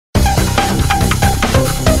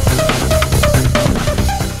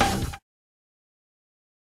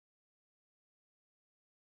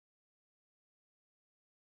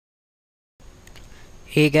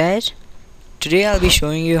Hey guys, today I'll be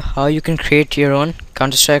showing you how you can create your own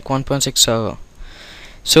Counter-Strike 1.6 server.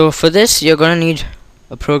 So for this you're gonna need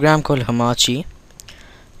a program called Hamachi,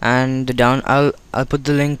 and I'll put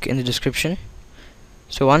the link in the description.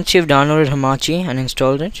 So once you've downloaded Hamachi and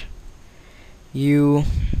installed it, you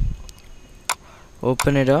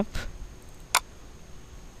open it up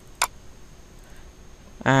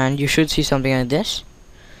and you should see something like this.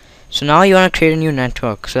 So now you want to create a new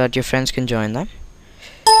network so that your friends can join them.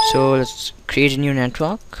 So let's create a new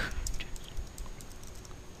network,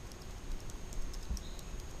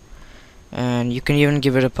 and you can even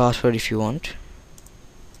give it a password if you want.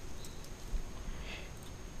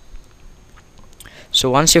 So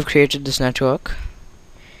once you've created this network,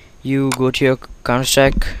 you go to your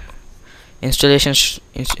Counter-Strike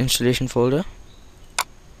installation folder,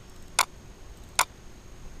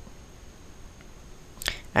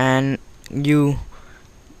 and you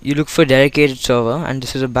look for dedicated server, and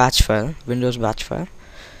this is a batch file, Windows batch file.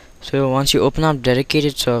 So once you open up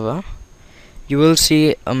dedicated server, you will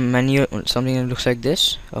see a menu, something that looks like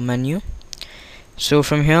this, a menu. So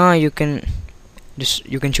from here you can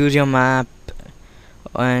choose your map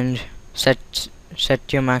and set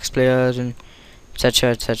your max players and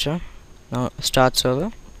etc. Now start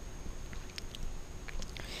server.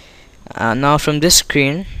 Now from this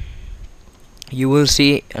screen you will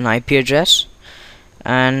see an IP address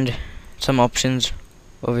and some options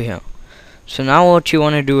over here. So now what you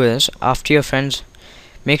want to do is, after your friends,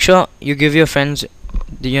 make sure you give your friends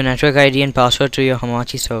your network ID and password to your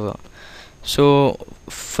Hamachi server. So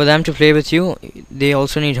for them to play with you, they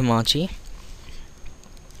also need Hamachi.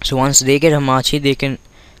 So once they get Hamachi, they can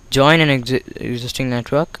join an existing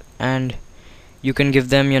network, and you can give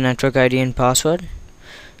them your network ID and password.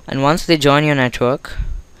 And once they join your network,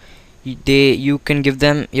 you can give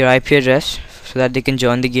them your IP address so that they can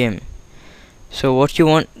join the game. So what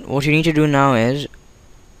you need to do now is,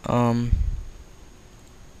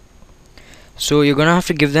 so you're gonna have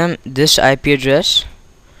to give them this IP address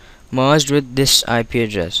merged with this IP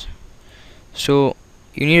address. So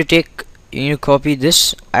you need to copy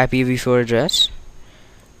this IPv4 address,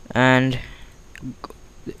 and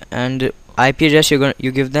the IP address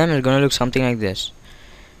you give them is gonna look something like this.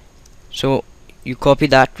 So you copy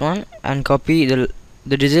that one and copy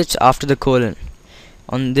the digits after the colon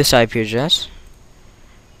on this IP address.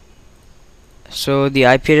 So the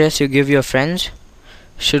IP address you give your friends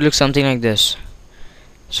should look something like this.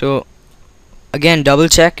 So again, double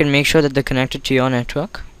check and make sure that they're connected to your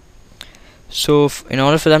network. So in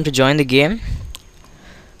order for them to join the game,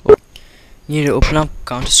 you need to open up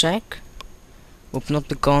Counter-Strike, open up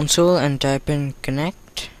the console and type in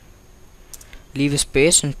connect, leave a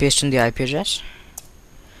space and paste in the IP address,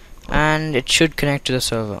 and it should connect to the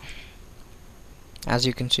server, as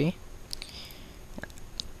you can see.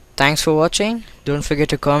 Thanks for watching. Don't forget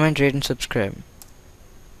to comment, rate and subscribe.